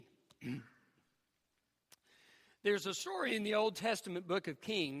There's a story in the Old Testament book of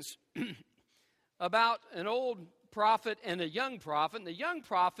Kings about an old prophet and a young prophet. And the young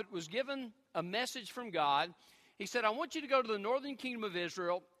prophet was given a message from God. He said, I want you to go to the northern kingdom of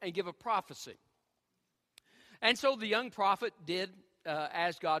Israel and give a prophecy. And so the young prophet did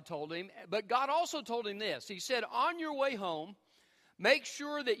as God told him. But God also told him this. He said, on your way home, make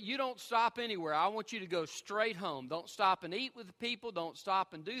sure that you don't stop anywhere. I want you to go straight home. Don't stop and eat with the people. Don't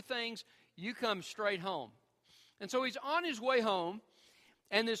stop and do things. You come straight home. And so he's on his way home,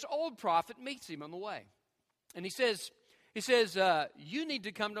 and this old prophet meets him on the way. And he says, you need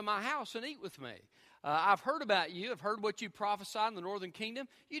to come to my house and eat with me. I've heard about you. I've heard what you prophesied in the northern kingdom.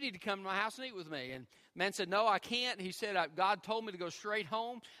 You need to come to my house and eat with me. And the man said, no, I can't. He said, God told me to go straight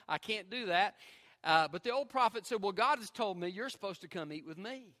home. I can't do that. But the old prophet said, well, God has told me you're supposed to come eat with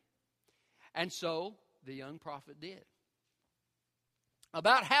me. And so the young prophet did.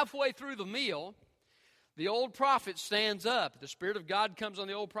 About halfway through the meal, the old prophet stands up. The Spirit of God comes on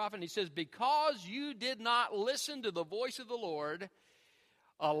the old prophet and he says, because you did not listen to the voice of the Lord,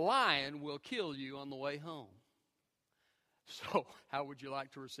 a lion will kill you on the way home. So how would you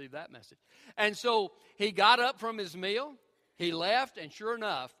like to receive that message? And so he got up from his meal, he left, and sure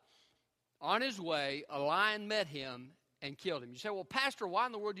enough, on his way, a lion met him and killed him. You say, well, Pastor, why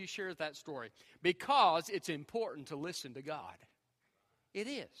in the world do you share that story? Because it's important to listen to God. It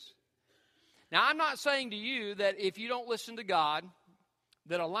is. Now, I'm not saying to you that if you don't listen to God,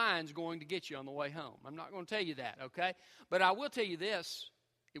 that a lion's going to get you on the way home. I'm not going to tell you that, okay? But I will tell you this,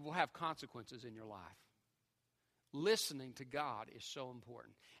 it will have consequences in your life. Listening to God is so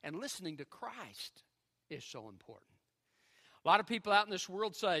important. And listening to Christ is so important. A lot of people out in this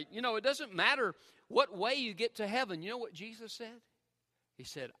world say, it doesn't matter what way you get to heaven. You know what Jesus said? He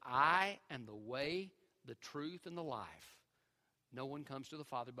said, I am the way, the truth, and the life. No one comes to the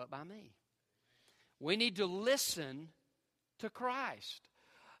Father but by me. We need to listen to Christ.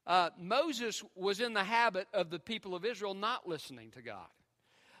 Moses was in the habit of the people of Israel not listening to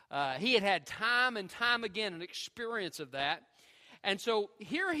God. He had time and time again an experience of that. And so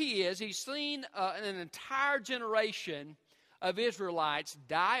here he is. He's seen an entire generation of Israelites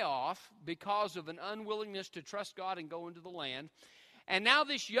die off because of an unwillingness to trust God and go into the land. And now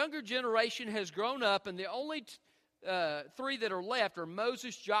this younger generation has grown up, and the only three that are left are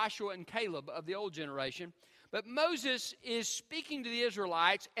Moses, Joshua, and Caleb of the old generation. But Moses is speaking to the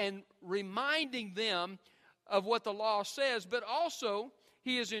Israelites and reminding them of what the law says, but also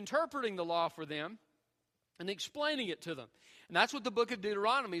he is interpreting the law for them and explaining it to them. And that's what the book of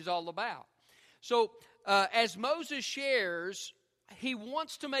Deuteronomy is all about. So as Moses shares, he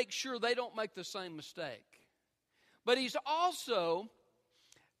wants to make sure they don't make the same mistake. But he's also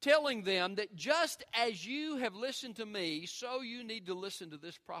telling them that just as you have listened to me, so you need to listen to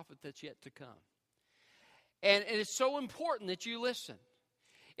this prophet that's yet to come. And it's so important that you listen.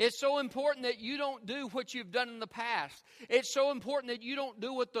 It's so important that you don't do what you've done in the past. It's so important that you don't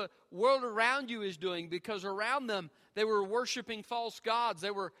do what the world around you is doing, because around them they were worshiping false gods. They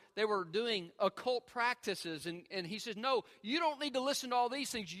were doing occult practices. And he says, no, you don't need to listen to all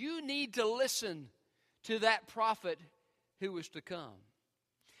these things. You need to listen to that prophet who is to come.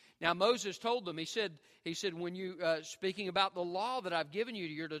 Now, Moses told them, he said, when you, speaking about the law that I've given you,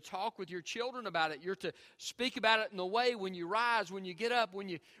 you're to talk with your children about it. You're to speak about it in the way when you rise, when you get up, when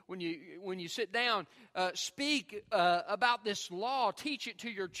you sit down. Speak about this law. Teach it to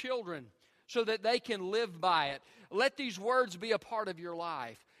your children so that they can live by it. Let these words be a part of your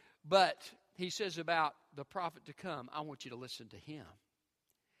life. But he says about the prophet to come, I want you to listen to him.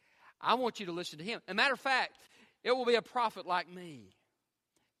 I want you to listen to him. As a matter of fact, it will be a prophet like me.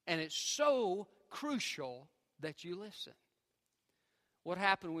 And it's so crucial that you listen. What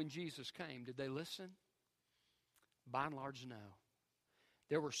happened when Jesus came? Did they listen? By and large, no.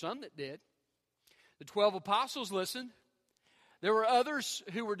 There were some that did. The 12 apostles listened. There were others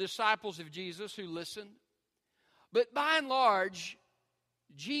who were disciples of Jesus who listened. But by and large,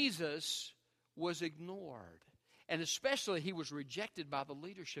 Jesus was ignored. And especially, he was rejected by the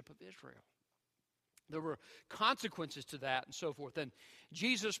leadership of Israel. There were consequences to that and so forth. And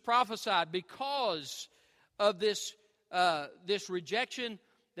Jesus prophesied because of this rejection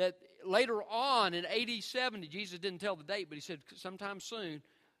that later on in AD 70, Jesus didn't tell the date, but he said sometime soon,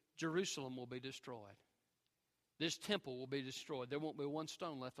 Jerusalem will be destroyed. This temple will be destroyed. There won't be one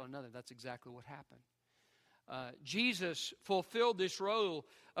stone left on another. That's exactly what happened. Jesus fulfilled this role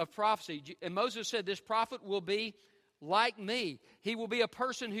of prophecy. And Moses said this prophet will be like me. He will be a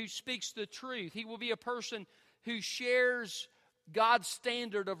person who speaks the truth. He will be a person who shares God's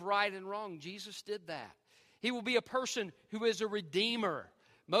standard of right and wrong. Jesus did that. He will be a person who is a redeemer,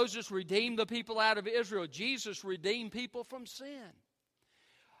 Moses redeemed the people out of Israel. Jesus redeemed people from sin.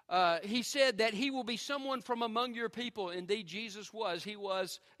 He said that he will be someone from among your people. Indeed, Jesus was. He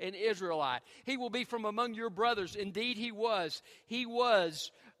was an Israelite. He will be from among your brothers. Indeed, he was. He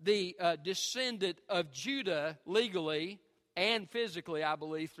was the descendant of Judah legally and physically, I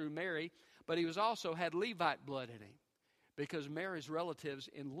believe, through Mary. But he was also had Levite blood in him because Mary's relatives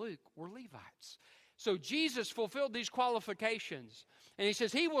in Luke were Levites. So Jesus fulfilled these qualifications. And he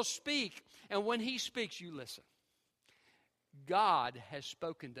says he will speak, and when he speaks, you listen. God has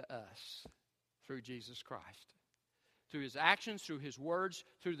spoken to us through Jesus Christ. Through his actions, through his words,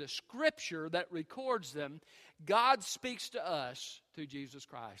 through the scripture that records them, God speaks to us through Jesus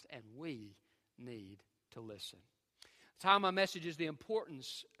Christ, and we need to listen. The title of my message is the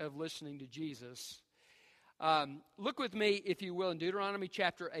importance of listening to Jesus. Look with me, if you will, in Deuteronomy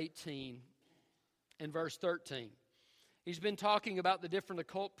chapter 18 and verse 13. He's been talking about the different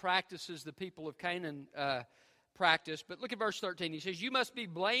occult practices the people of Canaan practice. But look at verse 13. He says, you must be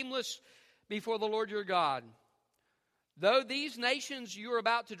blameless before the Lord your God. Though these nations you are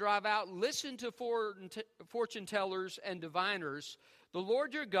about to drive out, listen to fortune tellers and diviners. The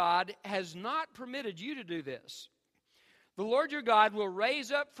Lord your God has not permitted you to do this. The Lord your God will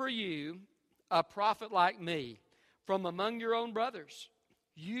raise up for you a prophet like me from among your own brothers.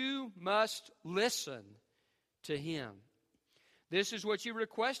 You must listen to him. This is what you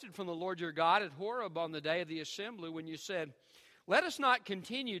requested from the Lord your God at Horeb on the day of the assembly when you said, let us not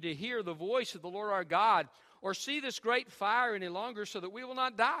continue to hear the voice of the Lord our God or see this great fire any longer so that we will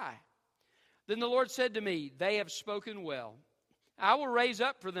not die. Then the Lord said to me, they have spoken well. I will raise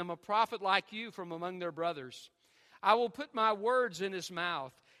up for them a prophet like you from among their brothers. I will put my words in his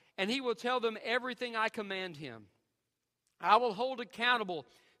mouth, and he will tell them everything I command him. I will hold accountable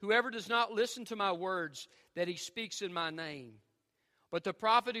whoever does not listen to my words that he speaks in my name. But the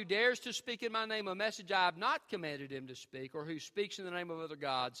prophet who dares to speak in my name a message I have not commanded him to speak, or who speaks in the name of other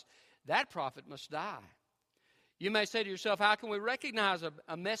gods, that prophet must die. You may say to yourself, how can we recognize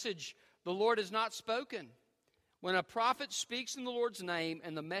a message the Lord has not spoken? When a prophet speaks in the Lord's name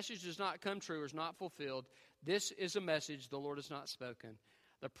and the message does not come true or is not fulfilled, this is a message the Lord has not spoken.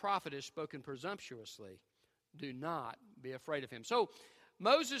 The prophet has spoken presumptuously. Do not be afraid of him. So,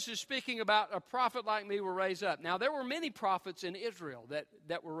 Moses is speaking about a prophet like me will raise up. Now, there were many prophets in Israel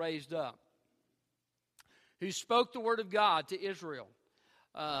that were raised up who spoke the word of God to Israel.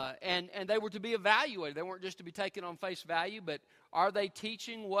 And they were to be evaluated. They weren't just to be taken on face value, but are they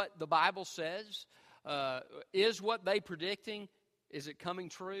teaching what the Bible says? Is what they predicting? Is it coming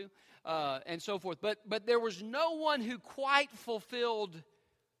true? And so forth. But there was no one who quite fulfilled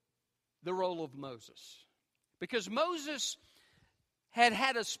the role of Moses. Because Moses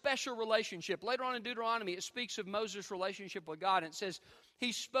had a special relationship. Later on in Deuteronomy, it speaks of Moses' relationship with God, and it says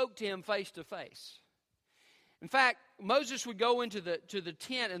he spoke to him face to face. In fact, Moses would go into the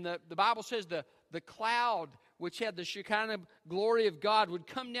tent, and the Bible says the cloud, which had the Shekinah glory of God, would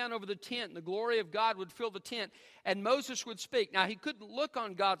come down over the tent, and the glory of God would fill the tent, and Moses would speak. Now, he couldn't look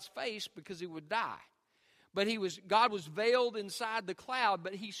on God's face because he would die. But God was veiled inside the cloud,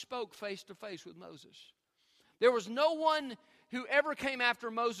 but he spoke face to face with Moses. There was no one who ever came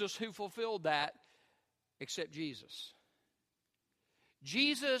after Moses who fulfilled that except Jesus.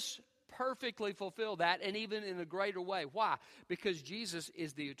 Jesus perfectly fulfilled that, and even in a greater way. Why? Because Jesus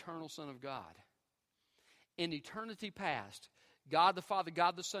is the eternal Son of God. In eternity past, God the Father,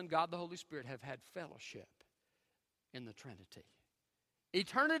 God the Son, God the Holy Spirit have had fellowship in the Trinity.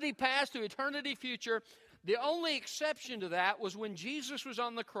 Eternity past to eternity future. The only exception to that was when Jesus was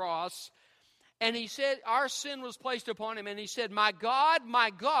on the cross, and he said, our sin was placed upon him, and he said, my God,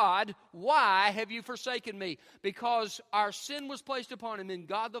 why have you forsaken me? Because our sin was placed upon him, and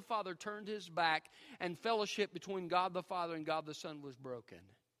God the Father turned his back, and fellowship between God the Father and God the Son was broken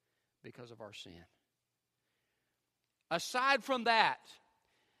because of our sin. Aside from that,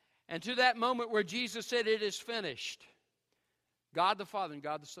 and to that moment where Jesus said, it is finished, God the Father and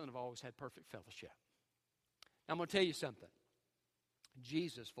God the Son have always had perfect fellowship. I'm going to tell you something.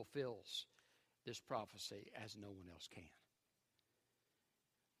 Jesus fulfills this prophecy as no one else can.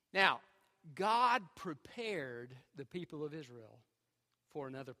 Now, God prepared the people of Israel for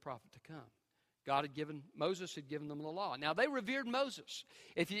another prophet to come. Moses had given them the law. Now, they revered Moses.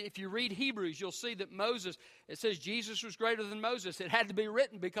 If you read Hebrews, you'll see that Moses, it says Jesus was greater than Moses. It had to be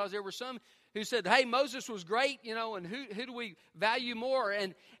written because there were some who said, hey, Moses was great, and who do we value more?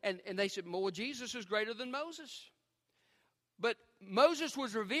 And they said, well, Jesus is greater than Moses. But Moses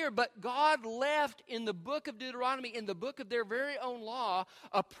was revered, but God left in the book of Deuteronomy, in the book of their very own law,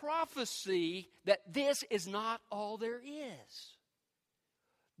 a prophecy that this is not all there is.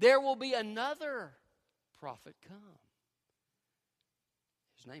 there will be another prophet come.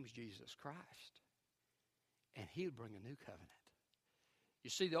 His name is Jesus Christ. And he would bring a new covenant. You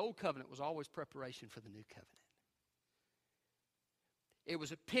see, the old covenant was always preparation for the new covenant. It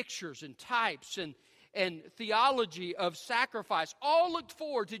was pictures and types and theology of sacrifice. All looked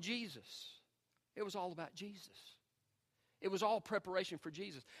forward to Jesus. It was all about Jesus. It was all preparation for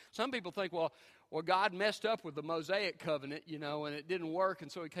Jesus. Some people think, well, God messed up with the Mosaic covenant, and it didn't work,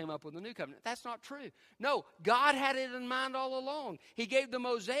 and so he came up with a new covenant. That's not true. No, God had it in mind all along. He gave the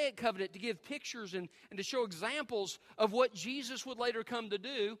Mosaic covenant to give pictures and to show examples of what Jesus would later come to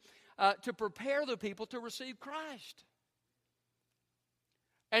do to prepare the people to receive Christ.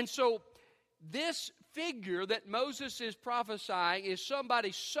 And so this figure that Moses is prophesying is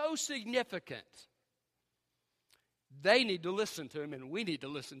somebody so significant. They need to listen to him, and we need to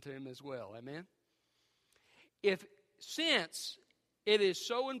listen to him as well. Amen? Since it is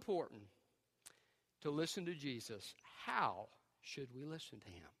so important to listen to Jesus, how should we listen to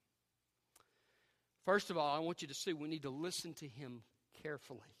him? First of all, I want you to see we need to listen to him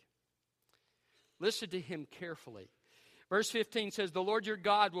carefully. Listen to him carefully. Verse 15 says, "The Lord your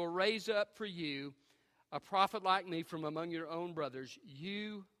God will raise up for you a prophet like me from among your own brothers.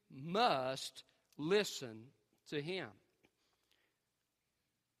 You must listen to him."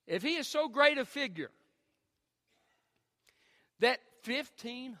 If he is so great a figure that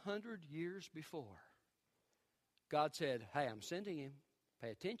 1,500 years before, God said, "Hey, I'm sending him.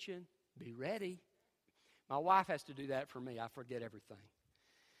 Pay attention. Be ready." My wife has to do that for me. I forget everything.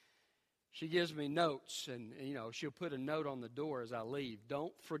 She gives me notes, and she'll put a note on the door as I leave.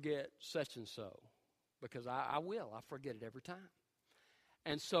 Don't forget such and so, because I will. I forget it every time.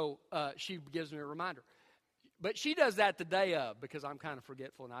 And so she gives me a reminder. But she does that the day of, because I'm kind of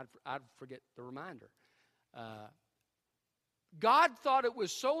forgetful, and I'd forget the reminder. God thought it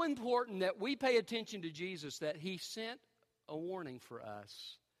was so important that we pay attention to Jesus that he sent a warning for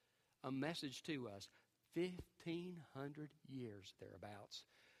us, a message to us, 1,500 years thereabouts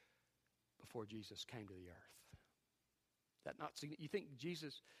before Jesus came to the earth. That not you think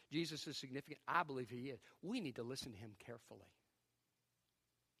Jesus is significant? I believe he is. We need to listen to him carefully.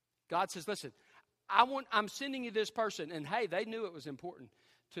 God says, "Listen, I'm sending you this person." And hey, they knew it was important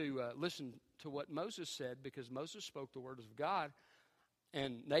to listen to what Moses said, because Moses spoke the words of God.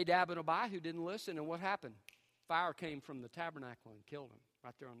 And Nadab and Abihu didn't listen. And what happened? Fire came from the tabernacle and killed them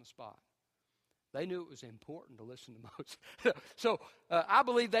right there on the spot. They knew it was important to listen to Moses. So I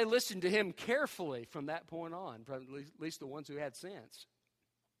believe they listened to him carefully from that point on, from at least the ones who had sense.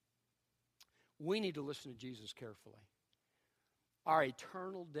 We need to listen to Jesus carefully. Our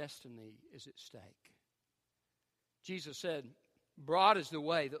eternal destiny is at stake. Jesus said, "Broad is the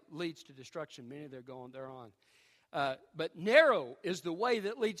way that leads to destruction. Many they're going thereon. But narrow is the way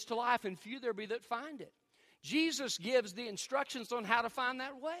that leads to life, and few there be that find it." Jesus gives the instructions on how to find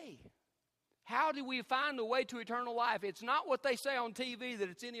that way. How do we find the way to eternal life? It's not what they say on TV, that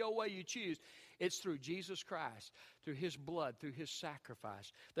it's any old way you choose. It's through Jesus Christ, through his blood, through his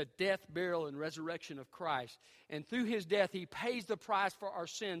sacrifice, the death, burial, and resurrection of Christ. And through his death, he pays the price for our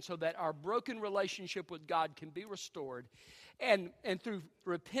sins so that our broken relationship with God can be restored. And through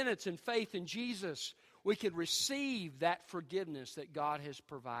repentance and faith in Jesus, we can receive that forgiveness that God has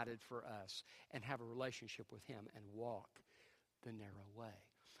provided for us and have a relationship with him and walk the narrow way.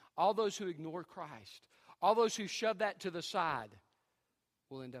 All those who ignore Christ, all those who shove that to the side,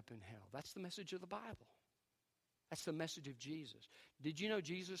 will end up in hell. That's the message of the Bible. That's the message of Jesus. Did you know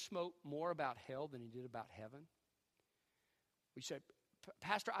Jesus spoke more about hell than he did about heaven? We say,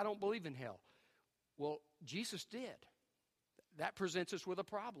 "Pastor, I don't believe in hell." Well, Jesus did. That presents us with a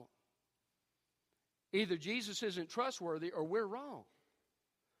problem. Either Jesus isn't trustworthy or we're wrong.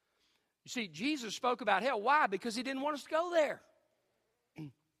 You see, Jesus spoke about hell. Why? Because he didn't want us to go there.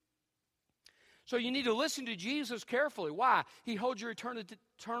 So you need to listen to Jesus carefully. Why? He holds your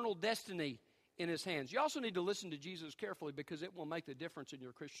eternal destiny in his hands. You also need to listen to Jesus carefully because it will make the difference in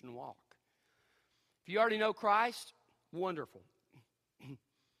your Christian walk. If you already know Christ, wonderful.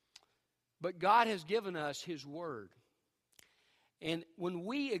 But God has given us his word. And when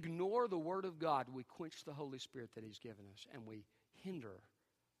we ignore the word of God, we quench the Holy Spirit that he's given us, and we hinder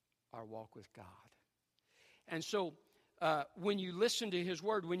our walk with God. And so when you listen to his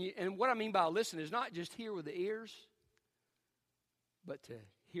word, and what I mean by listen is not just hear with the ears, but to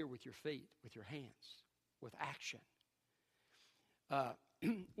hear with your feet, with your hands, with action.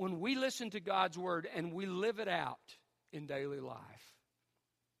 When we listen to God's word and we live it out in daily life,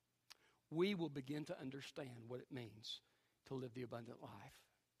 we will begin to understand what it means to live the abundant life.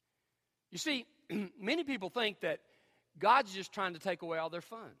 You see, many people think that God's just trying to take away all their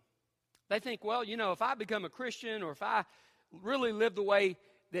fun. They think, well, if I become a Christian or if I really live the way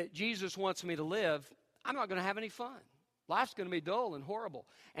that Jesus wants me to live, I'm not going to have any fun. Life's going to be dull and horrible.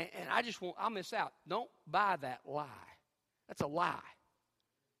 And I'll miss out. Don't buy that lie. That's a lie.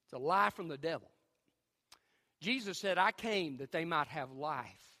 It's a lie from the devil. Jesus said, I came that they might have life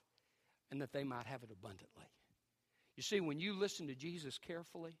and that they might have it abundantly. You see, when you listen to Jesus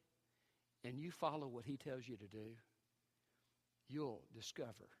carefully and you follow what he tells you to do, you'll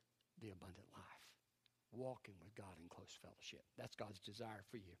discover the abundant life, walking with God in close fellowship. That's God's desire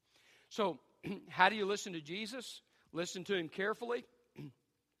for you. So, how do you listen to Jesus? Listen to him carefully.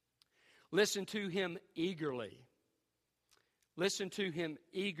 Listen to him eagerly. Listen to him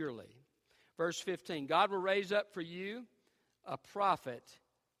eagerly. Verse 15, God will raise up for you a prophet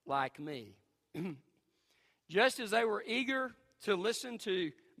like me. Just as they were eager to listen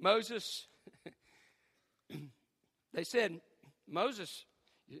to Moses, they said, Moses,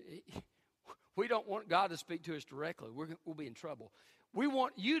 we don't want God to speak to us directly. We'll be in trouble. We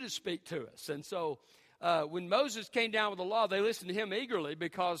want you to speak to us. And so when Moses came down with the law, they listened to him eagerly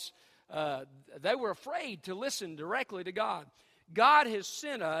because they were afraid to listen directly to God. God has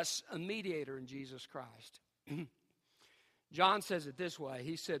sent us a mediator in Jesus Christ. John says it this way.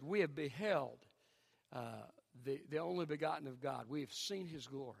 He said, we have beheld the only begotten of God. We have seen his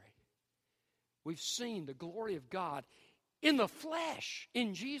glory. We've seen the glory of God in the flesh,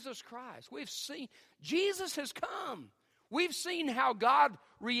 in Jesus Christ. We've seen, Jesus has come. We've seen how God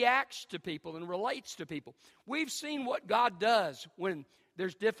reacts to people and relates to people. We've seen what God does when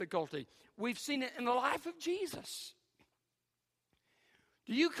there's difficulty. We've seen it in the life of Jesus.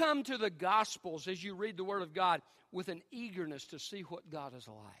 Do you come to the Gospels as you read the Word of God with an eagerness to see what God is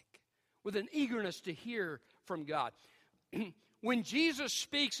like? With an eagerness to hear from God? When Jesus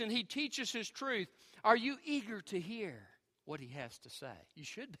speaks and he teaches his truth, are you eager to hear what he has to say? You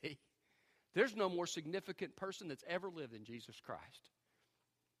should be. There's no more significant person that's ever lived than Jesus Christ.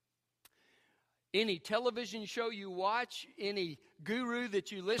 Any television show you watch, any guru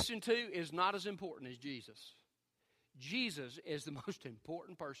that you listen to is not as important as Jesus. Jesus is the most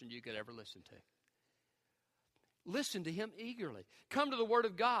important person you could ever listen to. Listen to him eagerly. Come to the Word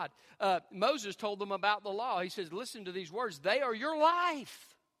of God. Moses told them about the law. He says, listen to these words. They are your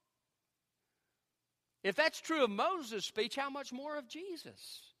life. If that's true of Moses' speech, how much more of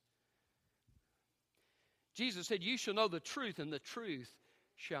Jesus? Jesus said, you shall know the truth, and the truth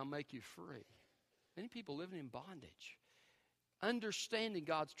shall make you free. Many people living in bondage. Understanding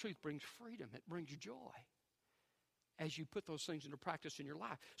God's truth brings freedom. It brings joy as you put those things into practice in your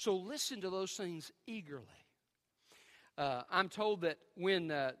life. So listen to those things eagerly. I'm told that when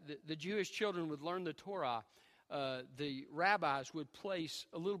the Jewish children would learn the Torah, the rabbis would place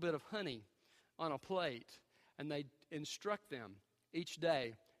a little bit of honey on a plate, and they'd instruct them each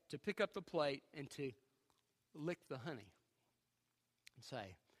day to pick up the plate and to lick the honey and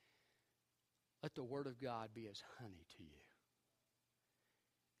say, let the Word of God be as honey to you.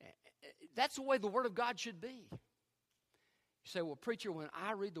 That's the way the Word of God should be. You say, well, preacher, when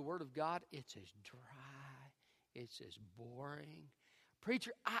I read the Word of God, it's as dry, it's as boring.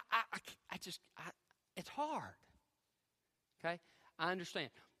 Preacher, it's hard. Okay? I understand.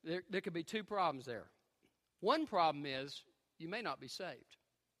 There could be two problems there. One problem is you may not be saved.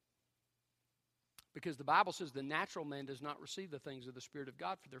 Because the Bible says the natural man does not receive the things of the Spirit of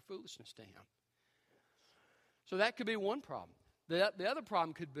God for their foolishness to him. So that could be one problem. The other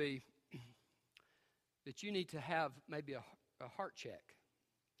problem could be that you need to have maybe a heart check.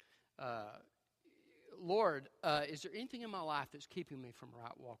 Lord, is there anything in my life that's keeping me from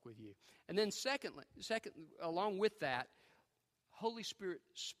right walk with you? And then second, along with that, Holy Spirit,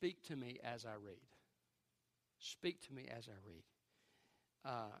 speak to me as I read. Speak to me as I read.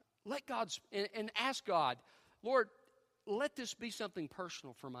 Let God, and ask God, Lord, let this be something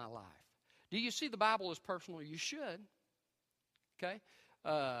personal for my life. Do you see the Bible as personal? You should. Okay?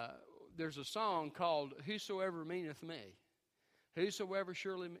 There's a song called Whosoever Meaneth Me. Whosoever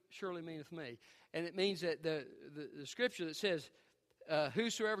surely meaneth me. And it means that the scripture that says,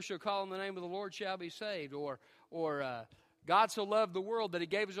 whosoever shall call on the name of the Lord shall be saved. Or God so loved the world that he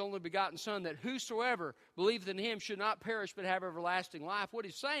gave his only begotten Son, that whosoever believeth in him should not perish but have everlasting life. What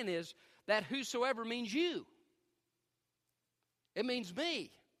he's saying is that whosoever means you. It means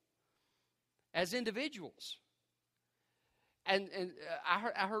me as individuals. And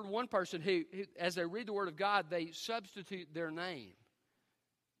I heard one person who, as they read the Word of God, they substitute their name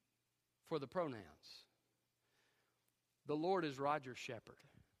for the pronouns. The Lord is Roger's shepherd.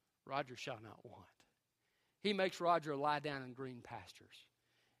 Roger shall not want. He makes Roger lie down in green pastures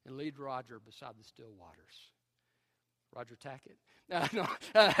and lead Roger beside the still waters. Roger Tackett. No,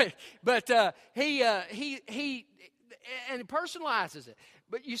 but he and personalizes it.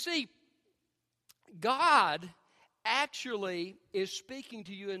 But you see, God actually is speaking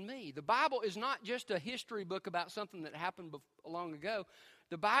to you and me. The Bible is not just a history book about something that happened long ago.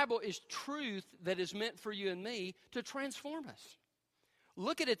 The Bible is truth that is meant for you and me to transform us.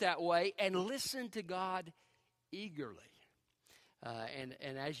 Look at it that way and listen to God eagerly.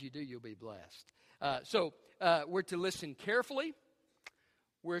 And as you do, you'll be blessed. So we're to listen carefully.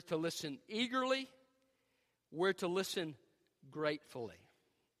 We're to listen eagerly. We're to listen gratefully.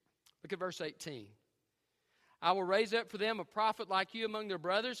 Look at verse 18. I will raise up for them a prophet like you among their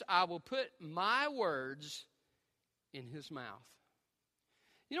brothers. I will put my words in his mouth.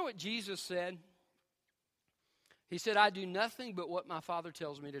 You know what Jesus said? He said, I do nothing but what my Father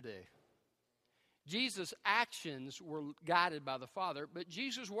tells me to do. Jesus' actions were guided by the Father, but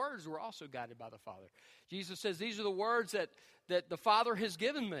Jesus' words were also guided by the Father. Jesus says, these are the words that the Father has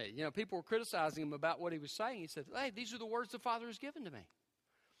given me. You know, people were criticizing him about what he was saying. He said, hey, these are the words the Father has given to me.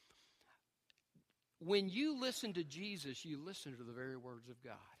 When you listen to Jesus, you listen to the very words of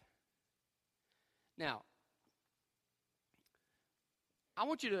God. Now, I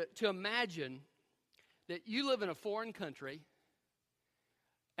want you to imagine that you live in a foreign country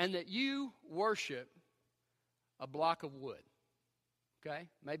and that you worship a block of wood. Okay?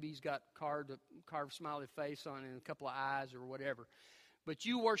 Maybe he's got carved smiley face on it and a couple of eyes or whatever. But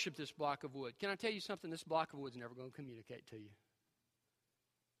you worship this block of wood. Can I tell you something? This block of wood's never going to communicate to you.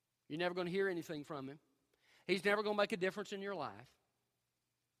 You're never going to hear anything from him. He's never going to make a difference in your life.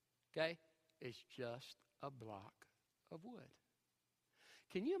 Okay? It's just a block of wood.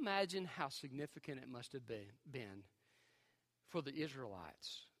 Can you imagine how significant it must have been for the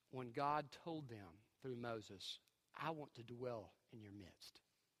Israelites when God told them through Moses, I want to dwell in your midst.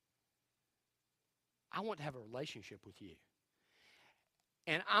 I want to have a relationship with you.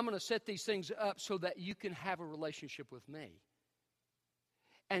 And I'm going to set these things up so that you can have a relationship with me.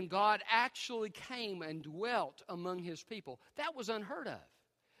 And God actually came and dwelt among his people. That was unheard of.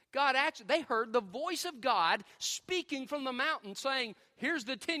 They heard the voice of God speaking from the mountain saying, here's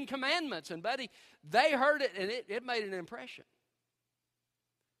the 10 Commandments. And buddy, they heard it and it made an impression.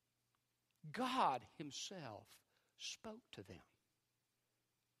 God himself spoke to them.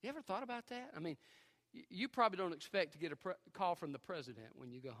 You ever thought about that? I mean, you probably don't expect to get a call from the president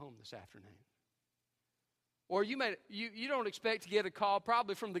when you go home this afternoon. Or you don't expect to get a call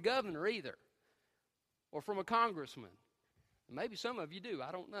probably from the governor either. Or from a congressman. Maybe some of you do.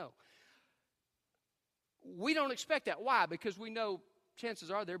 I don't know. We don't expect that. Why? Because we know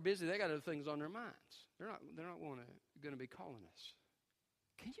chances are they're busy. They got other things on their minds. They're not going to be calling us.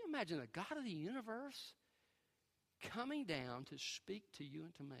 Can you imagine the God of the universe coming down to speak to you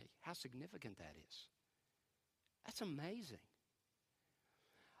and to me? How significant that is. That's amazing.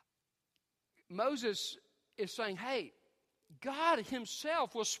 Moses is saying, hey, God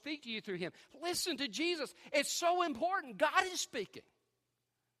himself will speak to you through him. Listen to Jesus. It's so important. God is speaking.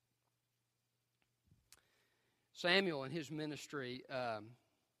 Samuel in his ministry,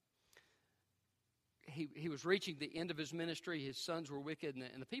 he was reaching the end of his ministry. His sons were wicked, and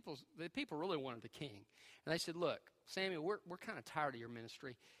the people really wanted a king. And they said, look, Samuel, we're kind of tired of your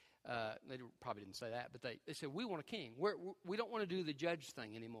ministry. They probably didn't say that, but they said, we want a king. We don't want to do the judge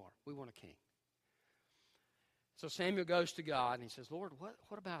thing anymore. We want a king. So Samuel goes to God and he says, Lord,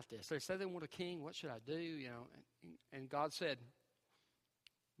 what about this? They say they want a king. What should I do? You know, and God said,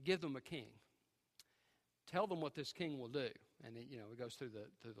 give them a king. Tell them what this king will do. And he goes through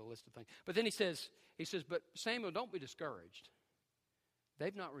the list of things. But then he says, but Samuel, don't be discouraged.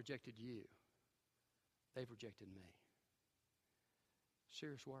 They've not rejected you. They've rejected me.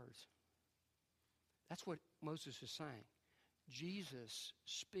 Serious words. That's what Moses is saying. Jesus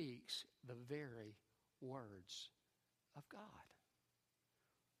speaks the very words of God.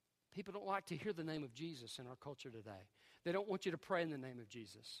 People don't like to hear the name of Jesus in our culture today. They don't want you to pray in the name of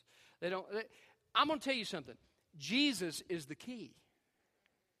Jesus. I'm going to tell you something. Jesus is the key.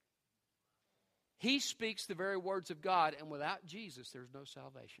 He speaks the very words of God, and without Jesus, there's no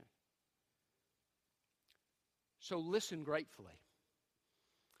salvation. So listen gratefully.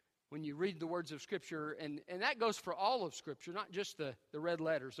 When you read the words of Scripture, and that goes for all of Scripture, not just the red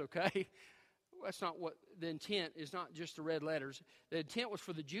letters, okay? That's not what the intent is, not just the red letters. The intent was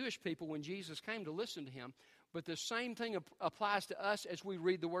for the Jewish people when Jesus came to listen to him. But the same thing applies to us as we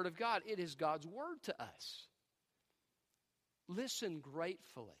read the Word of God. It is God's Word to us. Listen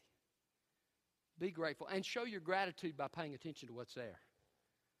gratefully. Be grateful. And show your gratitude by paying attention to what's there.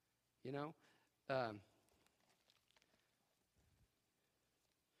 You know?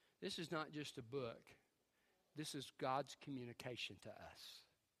 This is not just a book this is God's communication to us.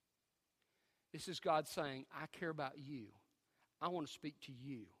 This is God saying, I care about you. I want to speak to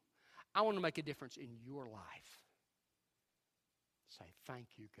you. I want to make a difference in your life. Say, thank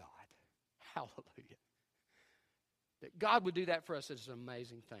you, God. Hallelujah. That God would do that for us is an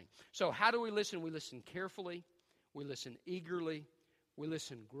amazing thing. So how do we listen? We listen carefully. We listen eagerly. We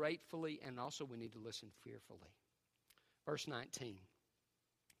listen gratefully. And also we need to listen fearfully. Verse 19.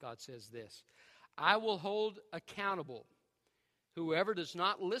 God says this, I will hold accountable whoever does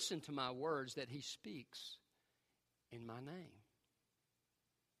not listen to my words that he speaks in my name.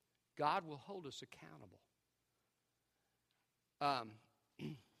 God will hold us accountable.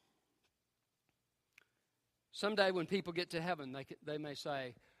 Someday when people get to heaven, they may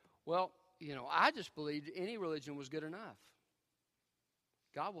say, well, I just believed any religion was good enough.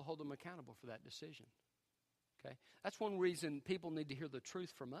 God will hold them accountable for that decision. Okay? That's one reason people need to hear the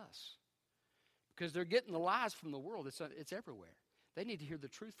truth from us. Because they're getting the lies from the world. It's everywhere. They need to hear the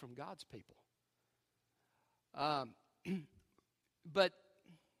truth from God's people. But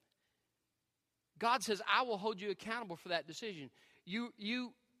God says, I will hold you accountable for that decision.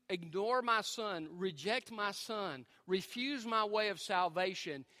 You ignore my son, reject my son, refuse my way of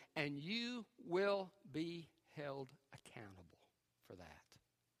salvation, and you will be held accountable for that.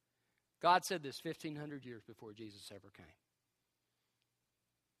 God said this 1,500 years before Jesus ever came.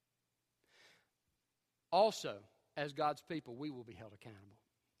 Also, as God's people, we will be held accountable.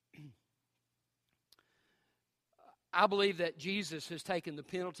 I believe that Jesus has taken the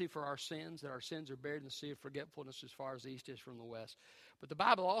penalty for our sins, that our sins are buried in the sea of forgetfulness as far as the east is from the west. But the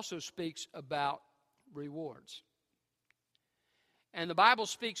Bible also speaks about rewards. And the Bible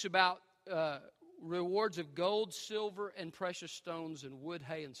speaks about rewards of gold, silver, and precious stones, and wood,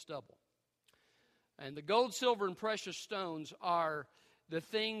 hay, and stubble. And the gold, silver, and precious stones are the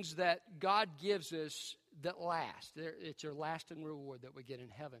things that God gives us that last. It's a lasting reward that we get in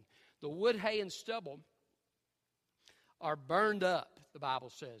heaven. The wood, hay, and stubble are burned up, the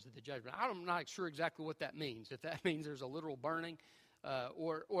Bible says, at the judgment. I'm not sure exactly what that means. If that means there's a literal burning,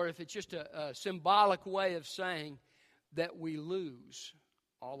 or if it's just a symbolic way of saying that we lose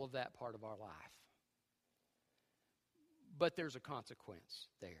all of that part of our life. But there's a consequence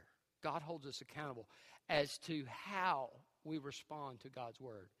there. God holds us accountable as to how we respond to God's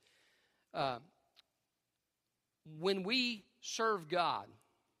word. When we serve God,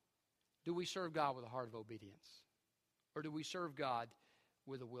 do we serve God with a heart of obedience? Or do we serve God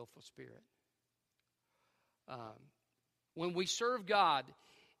with a willful spirit? When we serve God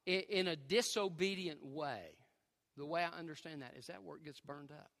in a disobedient way, the way I understand that is that work gets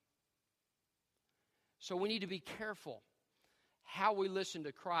burned up. So we need to be careful how we listen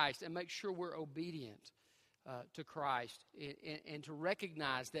to Christ and make sure we're obedient to Christ and to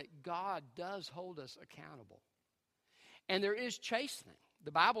recognize that God does hold us accountable. And there is chastening.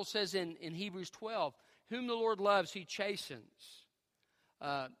 The Bible says in Hebrews 12, whom the Lord loves, he chastens.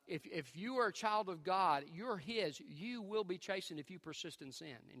 If you are a child of God, you're his. You will be chastened if you persist in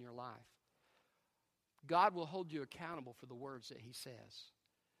sin in your life. God will hold you accountable for the words that he says.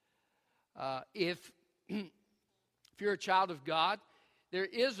 If you're a child of God, there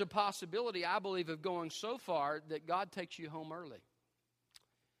is a possibility, I believe, of going so far that God takes you home early.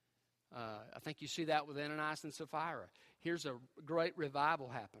 I think you see that with Ananias and Sapphira. Here's a great revival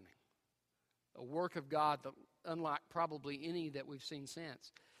happening. A work of God that unlike probably any that we've seen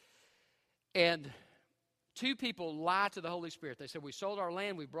since. And two people lie to the Holy Spirit. They said, we sold our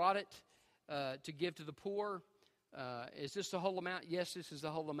land, we brought it to give to the poor. Is this the whole amount? Yes, this is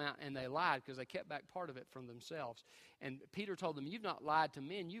the whole amount. And they lied because they kept back part of it from themselves. And Peter told them, you've not lied to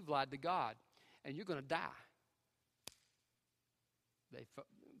men, you've lied to God. And you're going to die.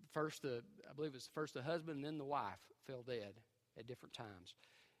 I believe it's first the husband and then the wife fell dead at different times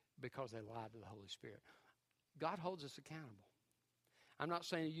because they lied to the Holy Spirit. God holds us accountable. I'm not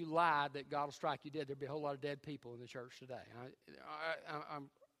saying you lied that God will strike you dead. There'd be a whole lot of dead people in the church today.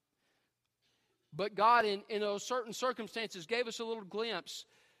 But God, in those certain circumstances, gave us a little glimpse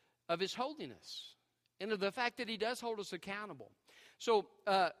of his holiness and of the fact that he does hold us accountable. So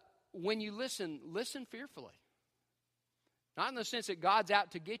when you listen fearfully. Not in the sense that God's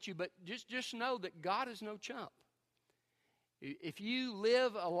out to get you, but just know that God is no chump. If you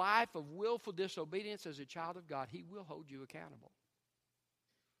live a life of willful disobedience as a child of God, he will hold you accountable.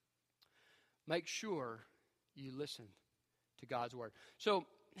 Make sure you listen to God's word. So,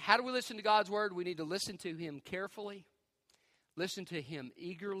 how do we listen to God's word? We need to listen to him carefully, listen to him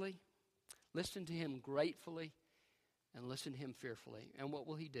eagerly, listen to him gratefully, and listen to him fearfully. And what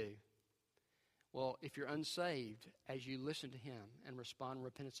will he do? Well, if you're unsaved, as you listen to him and respond in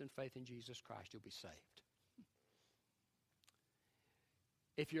repentance and faith in Jesus Christ, you'll be saved.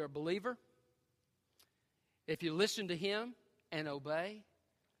 If you're a believer, if you listen to Him and obey,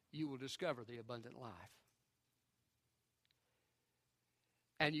 you will discover the abundant life.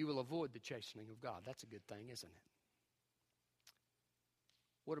 And you will avoid the chastening of God. That's a good thing, isn't it?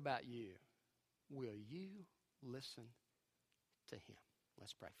 What about you? Will you listen to Him?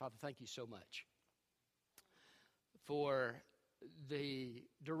 Let's pray. Father, thank you so much for the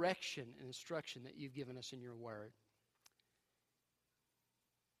direction and instruction that you've given us in your word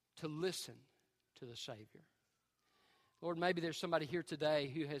to listen to the Savior. Lord, maybe there's somebody here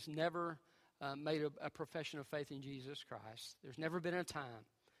today who has never made a profession of faith in Jesus Christ. There's never been a time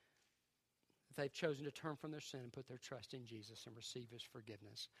that they've chosen to turn from their sin and put their trust in Jesus and receive His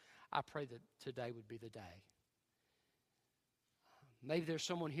forgiveness. I pray that today would be the day. Maybe there's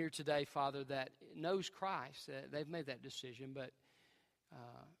someone here today, Father, that knows Christ. They've made that decision, but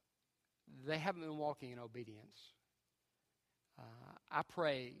they haven't been walking in obedience. I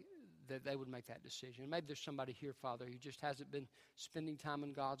pray that they would make that decision. Maybe there's somebody here, Father, who just hasn't been spending time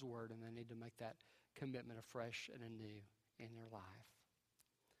in God's Word, and they need to make that commitment afresh and anew in their life.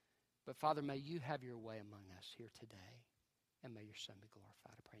 But, Father, may you have your way among us here today, and may your Son be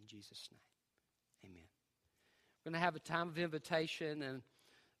glorified. I pray in Jesus' name. Amen. We're going to have a time of invitation,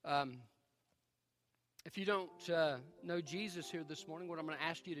 and if you don't know Jesus here this morning, what I'm going to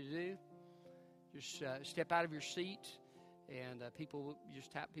ask you to do, just step out of your seat, and you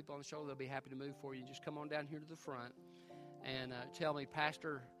just tap people on the shoulder. They'll be happy to move for you. Just come on down here to the front and tell me,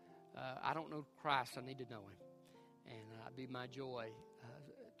 Pastor, I don't know Christ. I need to know Him. And it'd be my joy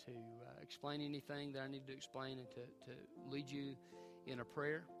to explain anything that I need to explain and to lead you in a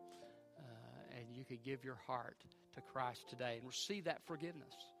prayer. And you could give your heart to Christ today and receive that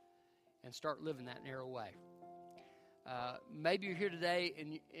forgiveness and start living that narrow way. Maybe you're here today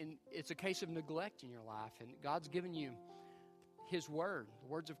and it's a case of neglect in your life, and God's given you His Word, the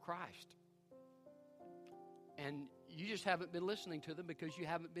words of Christ. And you just haven't been listening to them because you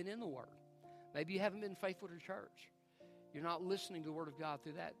haven't been in the Word. Maybe you haven't been faithful to church. You're not listening to the Word of God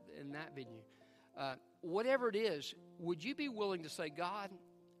through that in that venue. Whatever it is, would you be willing to say, God,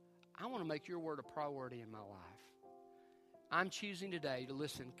 I want to make your Word a priority in my life. I'm choosing today to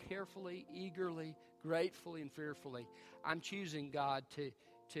listen carefully, eagerly, gratefully, and fearfully. I'm choosing, God,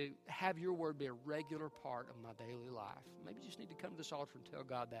 to have your Word be a regular part of my daily life. Maybe you just need to come to this altar and tell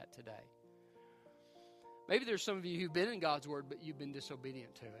God that today. Maybe there's some of you who've been in God's Word, but you've been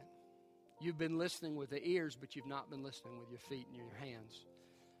disobedient to it. You've been listening with the ears, but you've not been listening with your feet and your hands.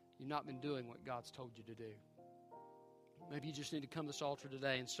 You've not been doing what God's told you to do. Maybe you just need to come to this altar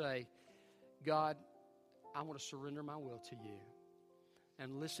today and say, God, I want to surrender my will to you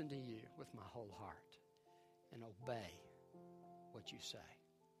and listen to you with my whole heart and obey what you say.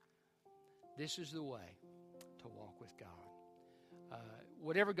 This is the way to walk with God.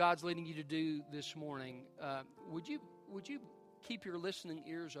 Whatever God's leading you to do this morning, would you keep your listening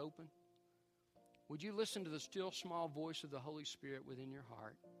ears open? Would you listen to the still small voice of the Holy Spirit within your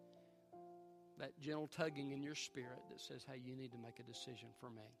heart? That gentle tugging in your spirit that says, hey, you need to make a decision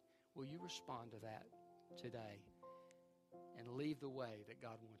for me. Will you respond to that today and leave the way that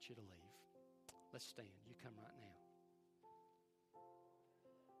God wants you to leave? Let's stand. You come right now.